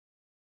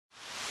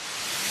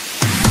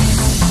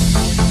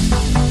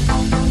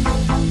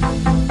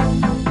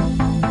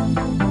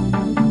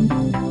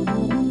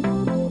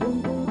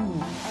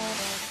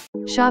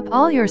Shop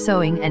all your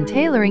sewing and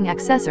tailoring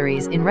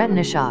accessories in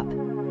Rethna shop.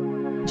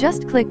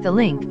 Just click the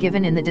link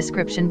given in the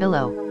description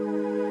below.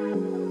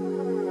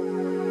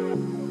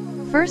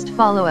 First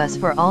follow us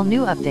for all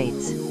new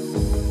updates.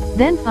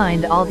 Then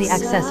find all the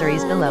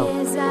accessories below.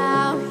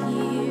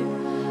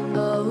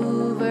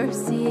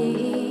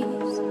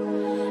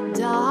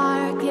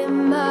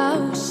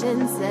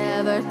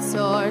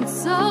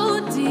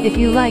 If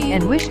you like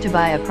and wish to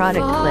buy a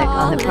product, click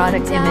on the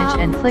product image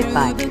and click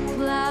buy.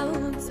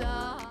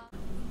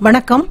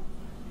 வணக்கம்.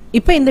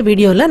 இப்போ இந்த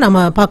வீடியோல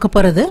நாம பார்க்க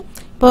போறது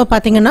இப்போ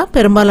பாத்தீங்கன்னா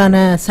பெரும்பாலான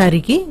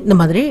சாரிக்கு இந்த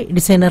மாதிரி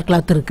டிசைனர்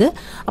கிளாத் இருக்கு.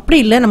 அப்படி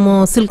இல்ல நம்ம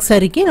silk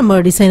சாரிக்கு நம்ம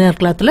டிசைனர்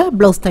கிளாத்ல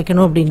ப்ளவுஸ்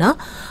தைக்கணும் அப்படினா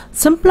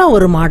சிம்பிளா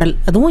ஒரு மாடல்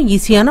அதுவும்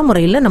ஈஸியான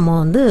முறையில் நம்ம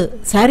வந்து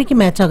சாரிக்கு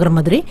மேட்ச் ஆகுற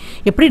மாதிரி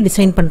எப்படி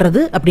டிசைன்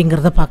பண்றது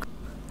அப்படிங்கறத பார்க்கலாம்.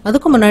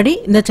 அதுக்கு முன்னாடி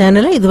இந்த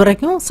சேனலை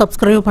இதுவரைக்கும்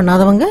சப்ஸ்கிரைப்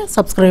பண்ணாதவங்க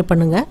சப்ஸ்கிரைப்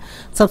பண்ணுங்க.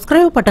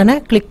 சப்ஸ்கிரைப் பட்டனை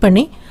கிளிக்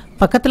பண்ணி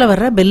பக்கத்துல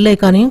வர பெல்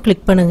ஐகானையும்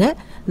கிளிக் பண்ணுங்க.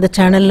 இந்த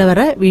சேனல்ல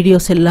வர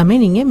வீடியோஸ் எல்லாமே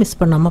நீங்க மிஸ்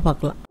பண்ணாம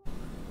பார்க்கலாம்.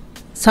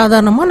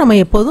 சாதாரணமா நம்ம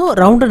எப்போதும்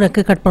ரவுண்ட் நெக்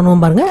கட்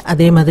பண்ணுவோம் பாருங்க,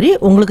 அதே மாதிரி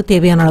உங்களுக்கு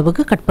தேவையான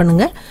அளவுக்கு கட்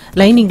பண்ணுங்க.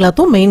 லைனிங்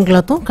கிளாத்தும் மெயின்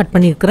கிளாத்தும் கட்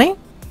பண்ணியிருக்கிறேன்.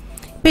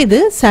 இப்போ இது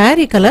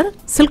sorry colour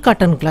silk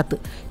cotton cloth.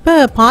 இப்போ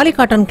பாலி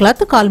காட்டன்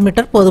கிளாத் 1/4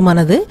 மீட்டர்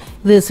போதுமானது.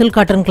 இது சில்க்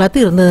காட்டன்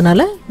கிளாத்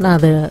இருந்ததுனால நான்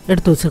அதை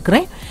எடுத்து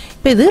வச்சிருக்கிறேன்.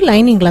 இப்போ இது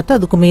லைனிங் கிளாத்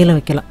அதுக்கு மேலே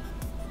வைக்கலாம்.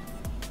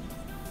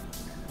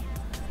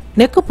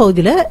 நெக்கு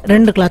பகுதியில்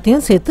 2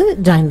 கிளாத்தையும் சேர்த்து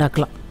ஜாயிண்ட்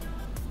ஆக்கலாம்.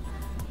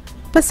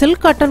 இப்போ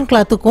சில்க் காட்டன்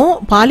கிளாத்துக்கும்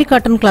பாலி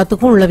காட்டன்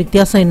கிளாத்துக்கும் உள்ள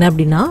வித்தியாசம் என்ன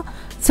அப்படின்னா,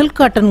 சில்க்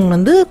காட்டன்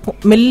வந்து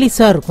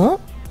மெல்லிஸாக இருக்கும்,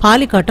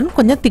 பாலி காட்டன்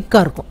கொஞ்சம்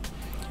திக்காக இருக்கும்.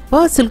 இப்போ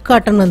சில்க்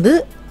காட்டன் வந்து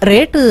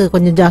ரேட்டு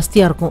கொஞ்சம்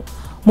ஜாஸ்தியாக இருக்கும்,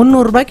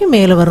 300 ரூபாய்க்கு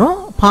மேலே வரும்.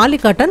 பாலி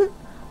காட்டன்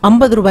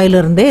 50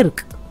 ரூபாயிலிருந்தே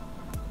இருக்கு.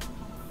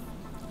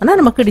 ஆனால்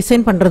நமக்கு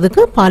டிசைன்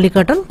பண்ணுறதுக்கு பாலி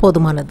காட்டன்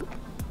போதுமானது.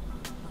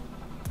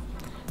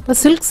 இப்போ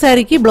சில்க்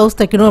சாரிக்கு ப்ளவுஸ்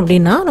தைக்கணும்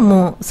அப்படின்னா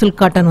நம்ம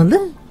சில்க் காட்டன் வந்து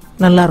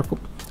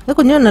நல்லாயிருக்கும், அது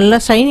கொஞ்சம் நல்லா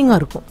ஷைனிங்காக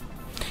இருக்கும்.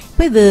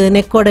 இப்போ இது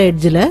நெக்கோட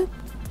எட்ஜில்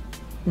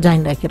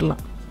ஜாயிண்ட்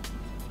ஆக்கிடலாம்.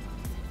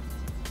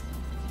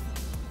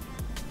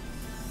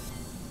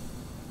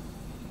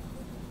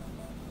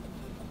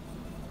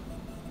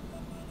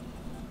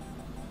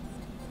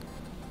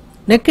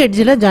 நெக்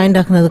எட்ஜில் ஜாயிண்ட்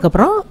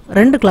ஆக்கினதுக்கப்புறம்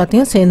 2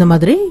 கிளாத்தையும் சேர்ந்த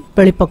மாதிரி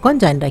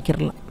வெளிப்பக்கம் ஜாயிண்ட்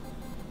ஆக்கிடலாம்.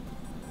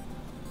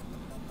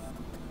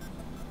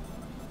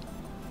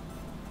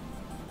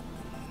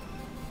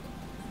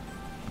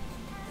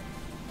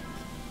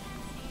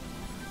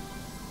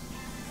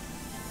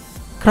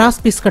 கிராஸ்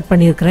பீஸ் கட்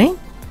பண்ணியிருக்கிறேன்.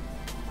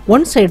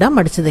 1 சைடாக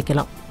மடித்து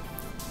தைக்கலாம்.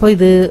 இப்போ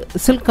இது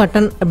சில்க்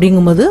காட்டன்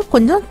அப்படிங்கும்போது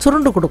கொஞ்சம்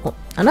சுருண்டு கொடுக்கும்,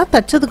 ஆனால்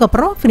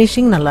தைச்சதுக்கப்புறம்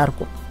ஃபினிஷிங்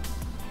நல்லாயிருக்கும்.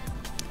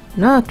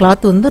 ஏன்னா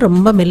கிளாத் வந்து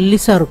ரொம்ப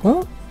மெல்லிஸாக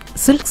இருக்கும்,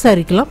 சில்க்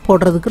சாரிக்கெலாம்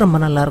போடுறதுக்கு ரொம்ப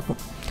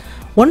நல்லாயிருக்கும்.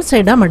 1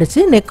 சைடாக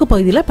மடித்து நெக்கு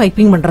பகுதியில்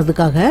பைப்பிங்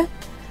பண்ணுறதுக்காக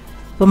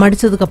இப்போ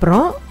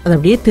மடித்ததுக்கப்புறம் அதை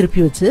அப்படியே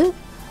திருப்பி வச்சு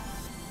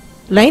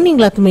லைனிங்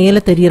கிளாத்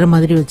மேலே தெரிகிற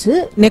மாதிரி வச்சு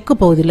நெக்கு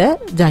பகுதியில்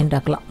ஜாயிண்ட்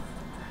ஆக்கலாம்.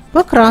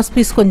 இப்போ கிராஸ்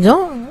பீஸ்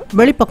கொஞ்சம்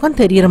வெளிப்பக்கம்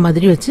தெரிகிற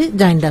மாதிரி வச்சு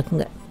ஜாயிண்ட்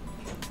ஆக்குங்க.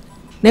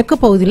 நெக்கு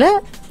பகுதியில்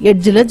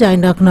எட்ஜில்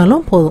ஜாயிண்ட்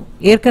ஆக்குனாலும் போதும்.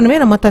 ஏற்கனவே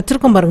நம்ம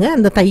தச்சிருக்கோம் பாருங்க,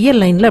 அந்த தையல்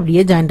லைனில்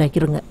அப்படியே ஜாயிண்ட்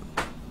ஆக்கிருங்க.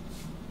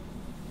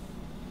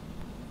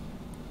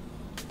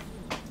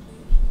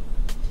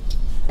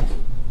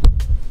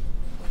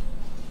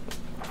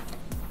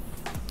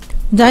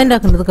 ஜாயிண்ட்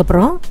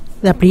ஆக்குனதுக்கப்புறம்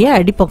இது அப்படியே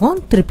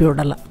அடிப்பக்கம் திருப்பி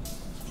விடலாம்.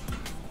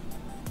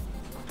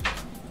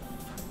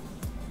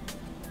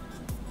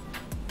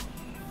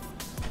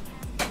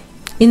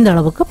 இந்த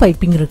அளவுக்கு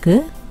பைப்பிங் இருக்கு.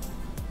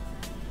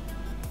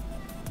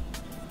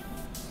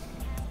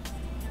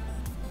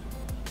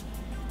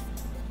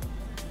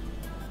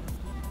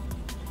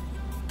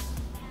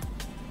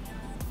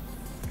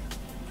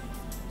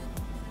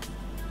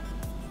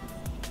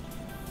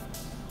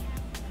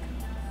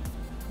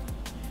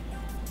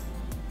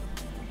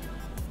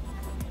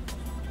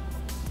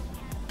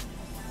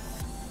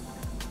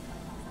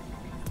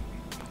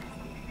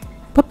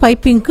 இப்போ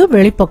பைப்பிங்க்கு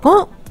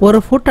வெளிப்பக்கம் 1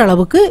 ஃபுட்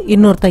அளவுக்கு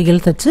இன்னொரு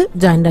தையல் தைச்சு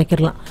ஜாயிண்ட்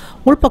ஆக்கிடலாம்.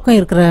 உள்பக்கம்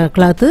இருக்கிற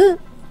கிளாத்து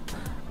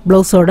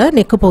ப்ளவுஸோட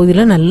நெக்கு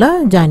பகுதியில் நல்லா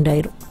ஜாயிண்ட்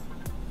ஆயிரும்.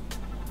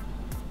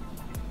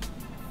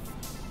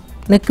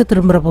 நெக்கு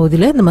திரும்புகிற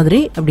பகுதியில் இந்த மாதிரி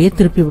அப்படியே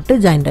திருப்பி விட்டு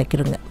ஜாயிண்ட்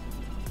ஆக்கிடுங்க.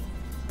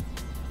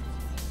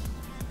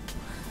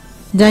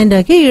 ஜாயிண்ட்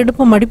ஆக்கி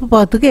இடுப்பு மடிப்பு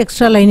பாத்துக்கு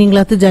எக்ஸ்ட்ரா லைனிங்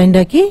கிளாத்து ஜாயிண்ட்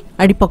ஆக்கி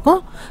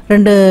அடிப்பக்கம்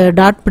 2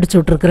 டாட் பிடிச்சி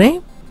விட்டுருக்குறேன்.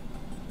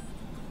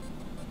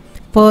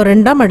 இப்போ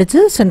 2ஆக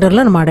மடித்து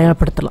சென்டரில் நம்ம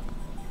அடையாளப்படுத்தலாம்.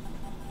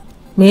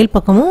 மேல்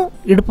பக்கமும்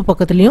இடுப்பு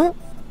பக்கத்துலேயும்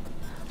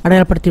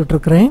அடையாளப்படுத்தி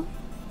விட்டுருக்குறேன்.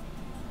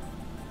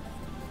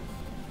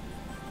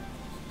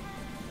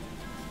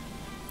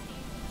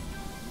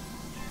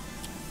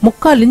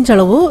 முக்கால் இன்ச்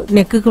அளவு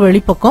நெக்குக்கு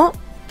வெளிப்பக்கம்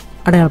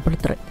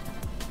அடையாளப்படுத்துகிறேன்.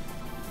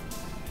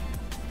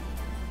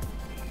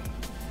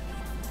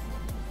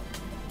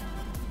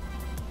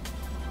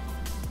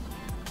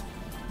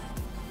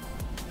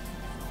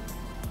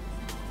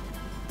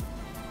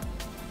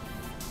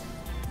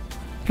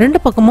 ரெண்டு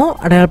பக்கமும்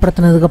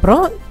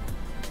அடையாளப்படுத்தினதுக்கப்புறம்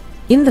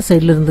இந்த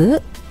சைட்லேருந்து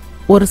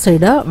ஒரு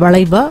சைடாக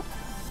வளைவாக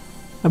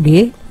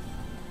அப்படியே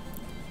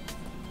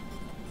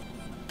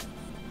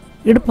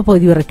இடுப்பு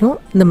பகுதி வரைக்கும்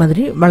இந்த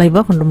மாதிரி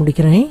வளைவாக கொண்டு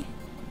முடிக்கிறேன்.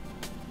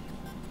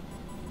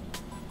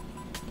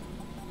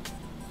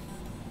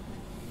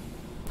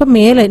 இப்போ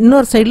மேலே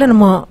இன்னொரு சைடில்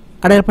நம்ம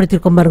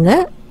அடையாளப்படுத்தியிருக்கோம் பாருங்க,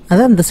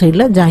 அதை அந்த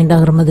சைடில் ஜாயிண்ட்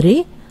ஆகிற மாதிரி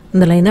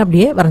இந்த லைனை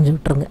அப்படியே வரைஞ்சி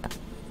விட்டுருங்க.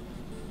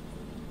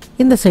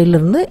 இந்த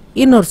சைட்லேருந்து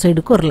இன்னொரு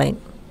சைடுக்கு ஒரு லைன்,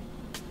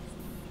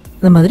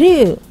 இந்த மாதிரி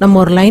நம்ம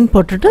ஒரு லைன்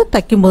போட்டுட்டு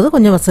தைக்கும்போது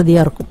கொஞ்சம்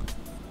வசதியாக இருக்கும்.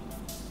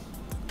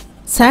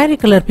 சாரீ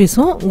கலர்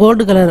பீஸும்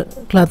கோல்டு கலர்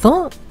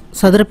கிளாத்தும்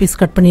சதுர பீஸ்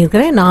கட்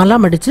பண்ணியிருக்கிறேன். 4ஆக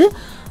மடித்து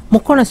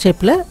முக்கோண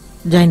ஷேப்பில்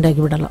ஜாயிண்ட்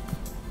ஆக்கி விடலாம்.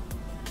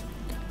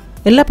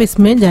 எல்லா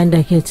பீஸுமே ஜாயிண்ட்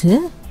ஆக்கியாச்சு.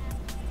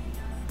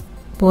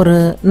 இப்போ ஒரு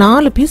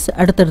 4 பீஸ்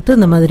அடுத்தடுத்து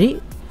இந்த மாதிரி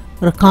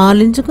ஒரு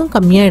 4 இன்ச்சுக்கும்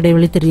கம்மியாக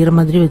இடைவெளி தெரிகிற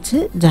மாதிரி வச்சு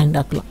ஜாயிண்ட்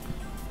ஆக்கலாம்.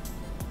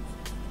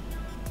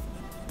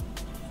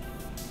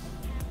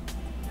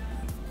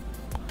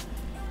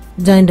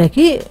 ஜாயிண்ட்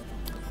ஆக்கி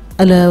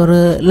அதில் ஒரு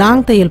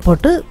லாங் தையல்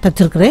போட்டு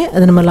தைச்சிருக்கிறேன்.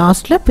 அது நம்ம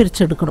லாஸ்ட்டில்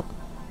பிரித்து எடுக்கணும்.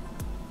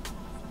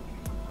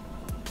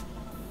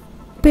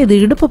 இப்போ இது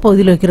இடுப்பு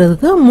பகுதியில்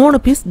வைக்கிறதுக்கு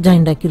 3 பீஸ்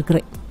ஜாயிண்ட்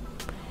ஆக்கியிருக்கிறேன்.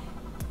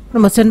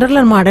 நம்ம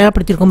சென்டரில் நம்ம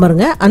அடையாளப்படுத்தியிருக்கோம்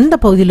பாருங்கள், அந்த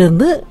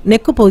பகுதியிலேருந்து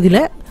நெக்கு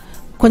பகுதியில்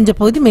கொஞ்சம்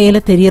பகுதி மேலே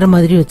தெரிகிற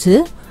மாதிரி வச்சு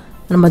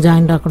நம்ம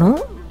ஜாயிண்ட் ஆக்கணும்.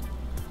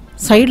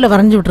 சைடில்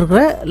வரைஞ்சி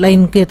விட்டுருக்கிற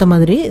லைனுக்கு ஏற்ற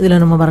மாதிரி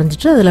இதில் நம்ம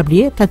வரைஞ்சிட்டு அதில்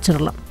அப்படியே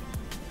தைச்சிடலாம்.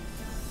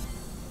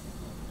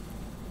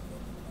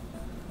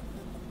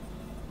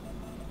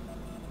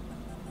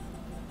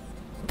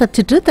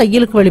 தைச்சிட்டு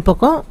தையலுக்கு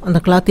வழிப்பக்கம் அந்த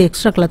கிளாத்து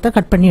எக்ஸ்ட்ரா கிளாத்தை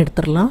கட் பண்ணி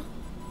எடுத்துடலாம்.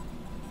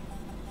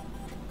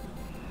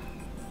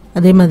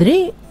 அதே மாதிரி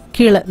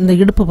கீழே இந்த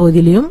இடுப்பு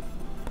பகுதியிலையும்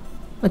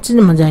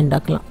வச்சு நம்ம ஜாயிண்ட்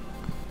ஆக்கலாம்.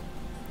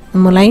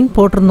 நம்ம லைன்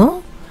போட்டிருந்தோம்,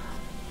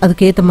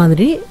 அதுக்கேற்ற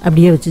மாதிரி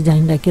அப்படியே வச்சு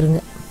ஜாயிண்ட் ஆக்கிடுங்க.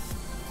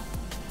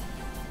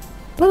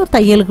 இப்போ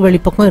தையலுக்கு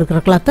வெளிப்பக்கம் இருக்கிற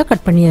கிளாத்தை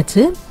கட்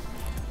பண்ணியாச்சு.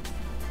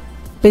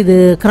 இப்போ இது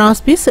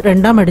கிராஸ் பீஸ்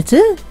 2ஆக மடித்து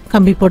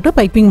கம்பி போட்டு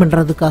பைப்பிங்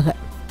பண்ணுறதுக்காக.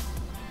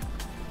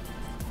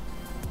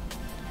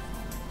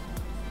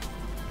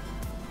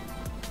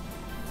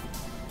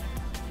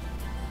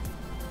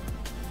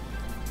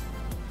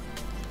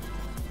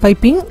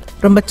 பைப்பிங்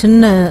ரொம்ப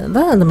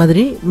சின்னதாக அந்த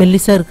மாதிரி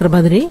மெல்லிஸாக இருக்கிற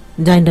மாதிரி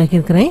ஜாயிண்ட்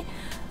ஆக்கியிருக்கிறேன்.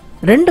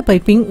 2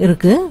 பைப்பிங்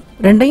இருக்குது,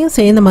 2ஐயும்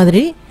சேர்ந்த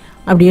மாதிரி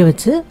அப்படியே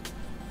வச்சு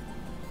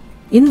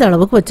இந்த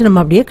அளவுக்கு வச்சு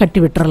நம்ம அப்படியே கட்டி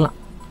விட்டுறலாம்.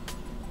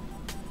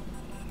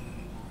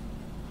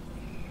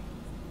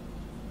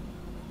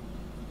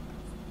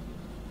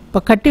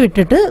 இப்போ கட்டி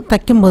விட்டுட்டு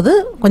தைக்கும்போது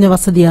கொஞ்சம்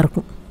வசதியாக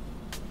இருக்கும்.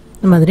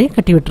 இந்த மாதிரி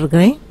கட்டி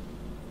விட்டுருக்கிறேன்.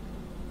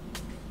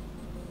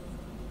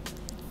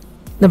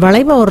 இந்த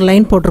வளைவை ஒரு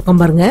லைன்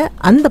போட்டிருக்கோம் பாருங்க,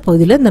 அந்த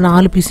பகுதியில் இந்த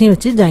 4 பீஸையும்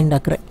வச்சு ஜாயிண்ட்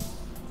ஆக்குறேன்.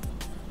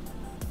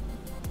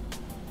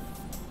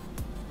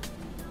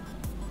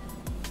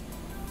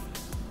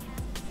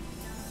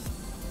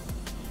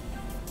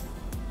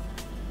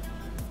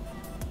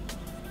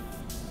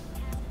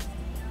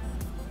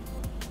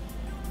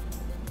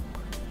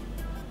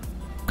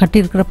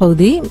 கட்டியிருக்கிற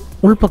பகுதி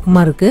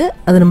உள்பக்கமாக இருக்குது,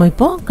 அதை நம்ம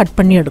இப்போ கட்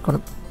பண்ணி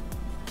எடுக்கணும்.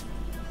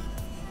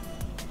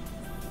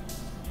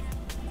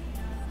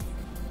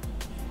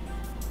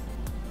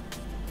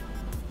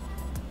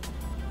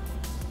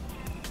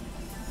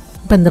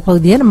 இப்போ இந்த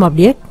பகுதியை நம்ம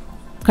அப்படியே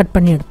கட்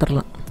பண்ணி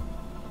எடுத்துடலாம்.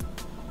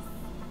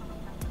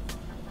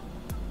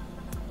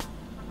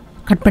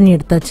 கட் பண்ணி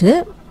எடுத்தாச்சு.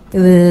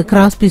 இது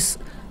கிராஸ் பீஸ்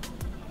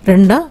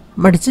 2ஆக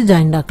மடித்து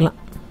ஜாயிண்ட் ஆக்கலாம்.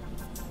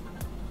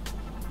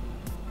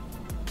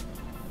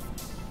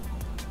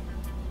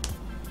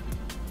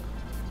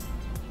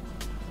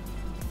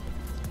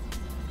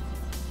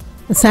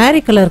 சாரீ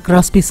கலர்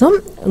கிராஸ் பீஸும்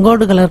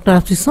கோல்டு கலர்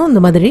கிராஸ் பீஸும் இந்த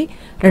மாதிரி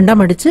 2ஆக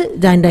மடித்து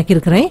ஜாயிண்ட்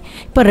ஆக்கியிருக்கிறேன்.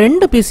 இப்போ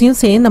 2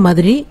 பீஸையும் சேர்ந்த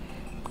மாதிரி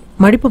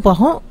மடிப்பு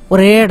பாகம்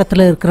ஒரே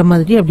இடத்துல இருக்கிற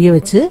மாதிரி அப்படியே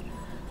வச்சு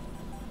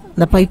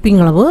இந்த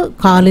பைப்பிங் அளவு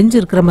 4 இன்ச்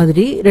இருக்கிற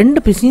மாதிரி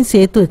 2 பீஸையும்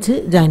சேர்த்து வச்சு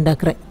ஜாயிண்ட்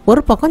ஆக்குறேன்.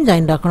 ஒரு பக்கம்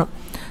ஜாயிண்ட் ஆக்கணும்.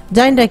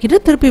 ஜாயிண்ட் ஆக்கிட்டு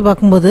திருப்பி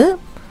பார்க்கும்போது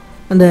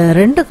அந்த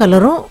 2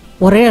 கலரும்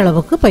ஒரே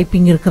அளவுக்கு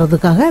பைப்பிங்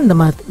இருக்கிறதுக்காக இந்த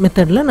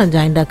மெத்தடில் நான்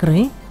ஜாயிண்ட்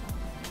ஆக்குறேன்.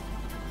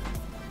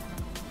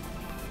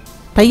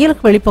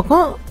 தையலுக்கு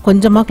வெளிப்பக்கம்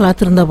கொஞ்சமாக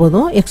கிளாத் இருந்தால்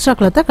போதும், எக்ஸ்ட்ரா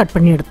கிளாத்தை கட்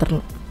பண்ணி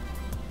எடுத்துடலாம்.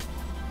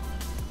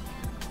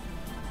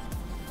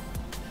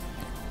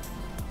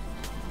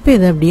 இப்போ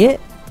இதை அப்படியே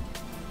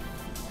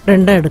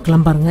 2ஆக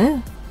எடுக்கலாம் பாருங்கள்.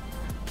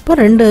 இப்போ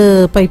 2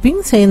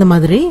 பைப்பிங் சேர்ந்த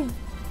மாதிரி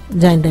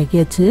ஜாயிண்ட்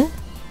ஆக்கியாச்சு.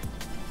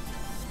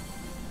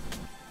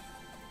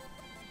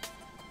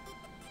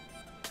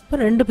 இப்போ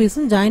 2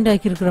 பீஸும் ஜாயிண்ட்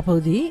ஆக்கியிருக்கிற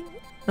பகுதி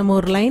நம்ம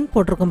ஒரு லைன்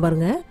போட்டிருக்கோம்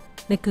பாருங்கள்,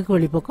 நெக்குக்கு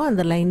வெளிப்பக்கம்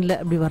அந்த லைனில்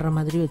அப்படி வர்ற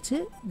மாதிரி வச்சு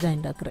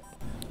ஜாயிண்ட் ஆக்குறேன்.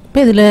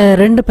 இப்போ இதில்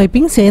 2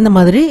 பைப்பிங் சேர்ந்த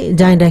மாதிரி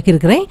ஜாயிண்ட்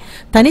ஆக்கியிருக்கிறேன்.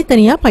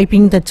 தனித்தனியாக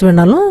பைப்பிங் தைச்சு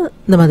வேணாலும்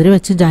இந்த மாதிரி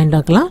வச்சு ஜாயிண்ட்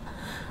ஆக்கலாம்.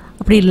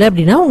 அப்படி இல்லை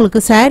அப்படின்னா உங்களுக்கு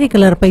சாரீ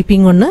கலர்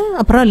பைப்பிங் ஒன்று,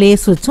 அப்புறம்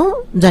லேஸ் வச்சும்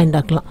ஜாயிண்ட்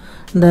ஆக்கலாம்.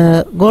 இந்த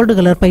கோல்டு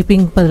கலர்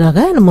பைப்பிங்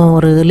பதிலாக நம்ம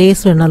ஒரு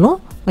லேஸ் வேணாலும்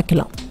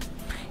வைக்கலாம்.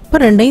 இப்போ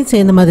 2ஐயும்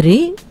சேர்ந்த மாதிரி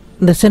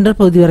இந்த சென்டர்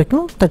பகுதி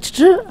வரைக்கும்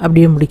தைச்சிட்டு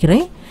அப்படியே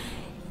முடிக்கிறேன்.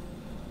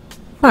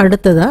 இப்போ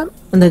அடுத்ததாக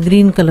அந்த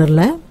க்ரீன்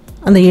கலரில்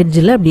அந்த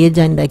எட்ஜில் அப்படியே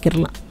ஜாயிண்ட்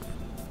ஆக்கிடலாம்.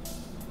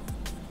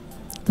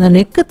 அந்த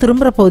நெக்கு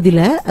திரும்புகிற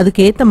பகுதியில்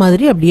அதுக்கு ஏற்ற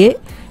மாதிரி அப்படியே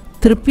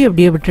திருப்பி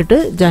அப்படியே விட்டுட்டு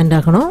ஜாயிண்ட்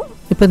ஆக்கணும்.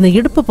 இப்போ இந்த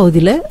இடுப்பு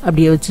பகுதியில்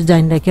அப்படியே வச்சு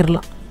ஜாயிண்ட்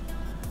ஆக்கிடலாம்.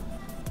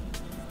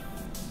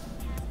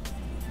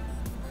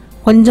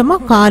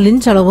 கொஞ்சமாக 4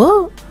 இன்ச் அளவு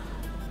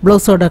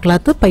ப்ளவுஸோட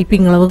கிளாத்து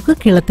பைப்பிங் அளவுக்கு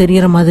கீழே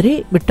தெரிகிற மாதிரி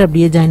விட்டு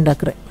அப்படியே ஜாயிண்ட்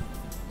ஆக்குறேன்.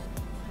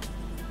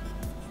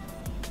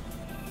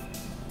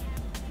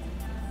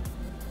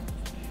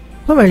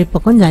 இப்போ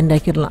வெளிப்பக்கம் ஜாயிண்ட்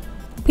ஆக்கிடலாம்.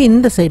 இப்போ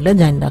இந்த சைடில்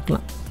ஜாயிண்ட்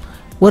ஆக்கலாம்.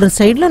 ஒரு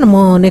சைடில் நம்ம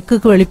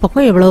நெக்குக்கு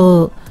வெளிப்பக்கம் எவ்வளோ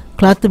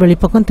கிளாத்து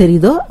வெளிப்பக்கம்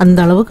தெரியுதோ அந்த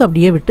அளவுக்கு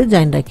அப்படியே விட்டு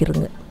ஜாயிண்ட்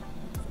ஆக்கிடுங்க.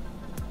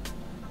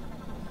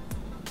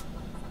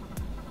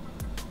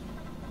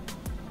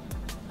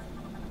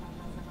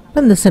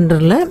 இப்போ இந்த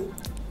சென்டரில்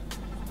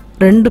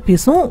 2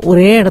 பீஸும்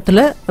ஒரே இடத்துல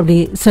அப்படி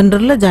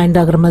சென்டரில் ஜாயிண்ட்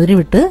ஆகிற மாதிரி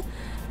விட்டு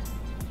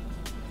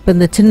இப்போ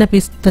இந்த சின்ன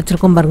பீஸ்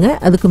தைச்சிருக்கோம் பாருங்கள்,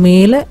 அதுக்கு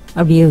மேலே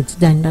அப்படியே வச்சு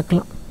ஜாயிண்ட்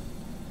ஆக்கலாம்.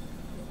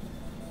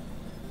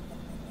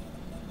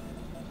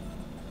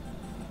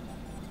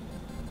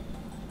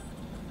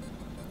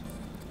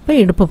 இப்போ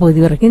இடுப்பு பகுதி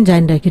வரைக்கும்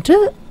ஜாயிண்ட் ஆக்கிட்டு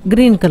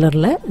க்ரீன்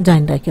கலரில்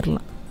ஜாயிண்ட்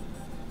ஆக்கிடலாம்.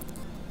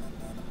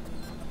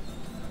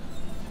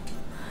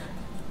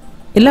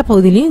 எல்லா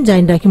பகுதியிலையும்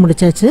ஜாயிண்ட் ஆக்கி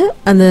முடிச்சாச்சு.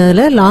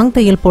 அதில் லாங்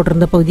தையல்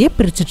போட்டிருந்த பகுதியை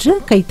பிரிச்சுட்டு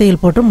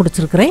கைத்தையல் போட்டு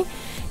முடிச்சிருக்கிறேன்.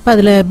 இப்போ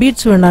அதில்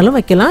பீட்ஸ் வேணாலும்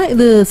வைக்கலாம்.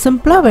 இது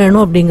சிம்பிளாக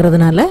வேணும்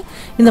அப்படிங்கிறதுனால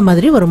இந்த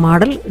மாதிரி ஒரு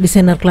மாடல்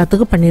டிசைனர்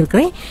கிளாத்துக்கு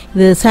பண்ணியிருக்கிறேன்.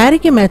 இது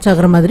சாரீக்கு மேட்ச்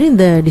ஆகிற மாதிரி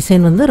இந்த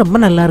டிசைன் வந்து ரொம்ப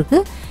நல்லாயிருக்கு.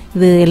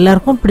 இது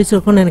எல்லாருக்கும்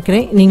பிடிச்சிருக்கும்னு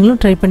நினைக்கிறேன்.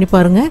 நீங்களும் ட்ரை பண்ணி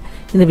பாருங்கள்.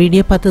 இந்த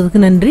வீடியோ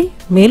பார்த்ததுக்கு நன்றி.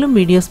 மேலும்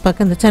வீடியோஸ்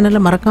பார்க்க இந்த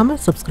சேனலை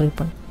மறக்காமல் சப்ஸ்கிரைப்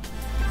பண்ணுங்கள்.